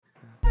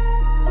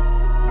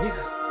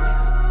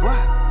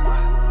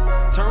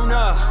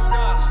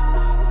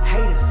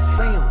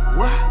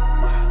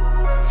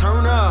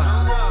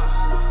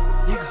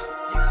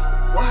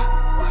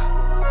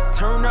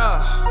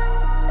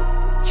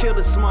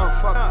this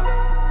motherfucker.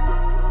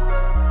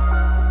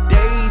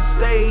 They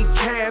stay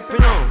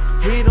capping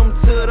on, hit them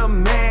to the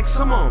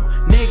maximum.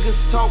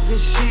 Niggas talking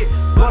shit,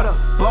 but the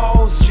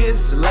balls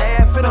just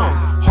laugh at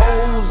them.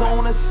 Hoes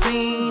on the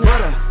scene,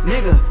 but a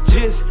nigga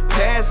just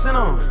passing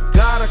on.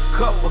 Got a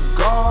couple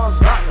guards,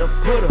 bout to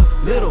put a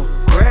little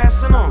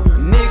grass in them.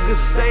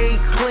 Niggas stay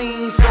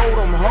clean, so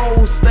them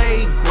hoes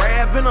stay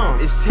grabbing them.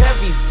 It's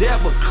heavy,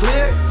 zebra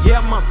clear,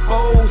 yeah, my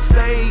foes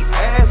stay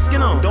asking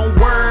them. Don't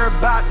worry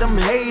about them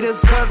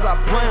haters, cause I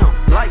play them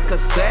like a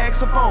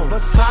saxophone.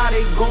 That's how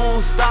they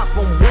gon' stop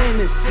them when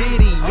the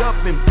city up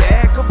and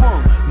back of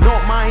them.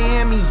 North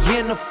Miami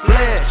in the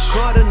flesh,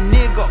 cut a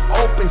nigga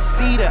open,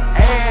 see the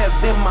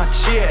abs in my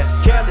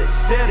chest. Kelly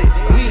said it,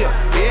 we the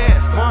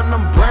best. From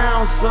them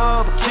brown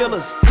sub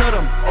killers to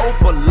them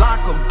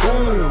Opalaka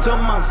goons. To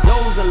my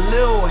Zoes a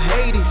little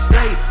Haiti,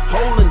 stay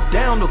holding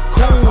down the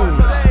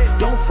coons.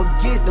 Don't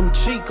forget them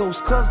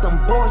Chicos, cause them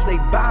boys they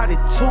bout it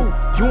too.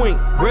 You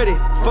ain't ready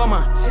for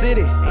my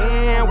city,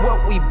 and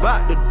what we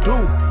bout to do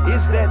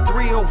is that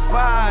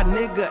 305,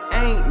 nigga,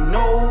 ain't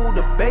no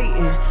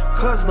debating.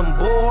 Cause them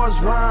boys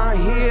round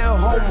here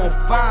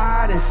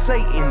homofied and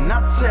Satan. I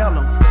tell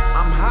them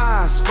I'm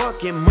high as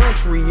fucking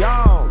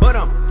Montreal, but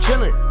I'm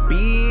chillin',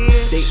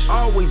 bitch. They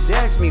always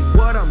ask me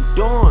what I'm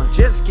doing,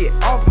 just get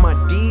off my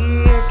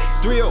dick.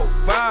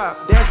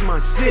 305, that's my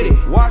city,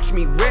 watch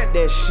me rap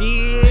that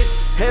shit.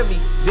 Heavy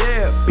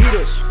Zeb, be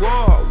the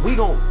squad, we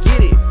gon'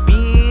 get it,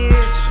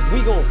 bitch.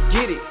 We gon'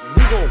 get it,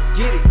 we gon'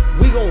 get it,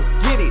 we gon'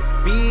 get it.